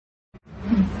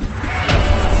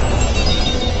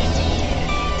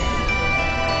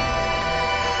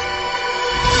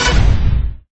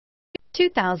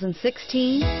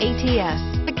2016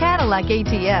 ATS. The Cadillac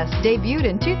ATS debuted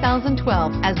in 2012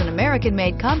 as an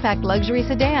American-made compact luxury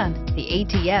sedan. The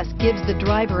ATS gives the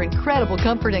driver incredible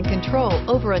comfort and control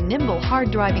over a nimble,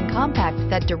 hard-driving compact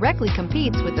that directly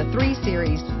competes with the 3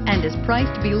 Series and is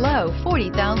priced below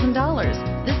 $40,000.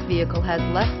 This vehicle has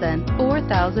less than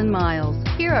 4,000 miles.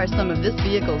 Here are some of this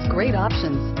vehicle's great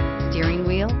options: steering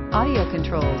wheel audio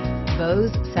controls,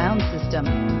 Bose sound system,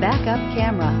 backup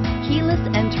camera, keyless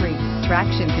entry,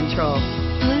 traction control,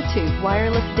 Bluetooth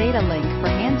wireless data link for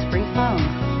hands-free phone,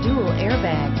 dual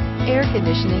airbags, air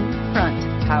conditioning, front,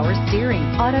 power steering,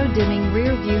 auto-dimming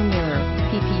rear view mirror,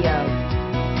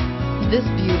 PPO. This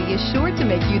beauty is sure to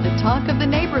make you the talk of the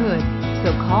neighborhood,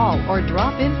 so call or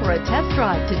drop in for a test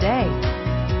drive today.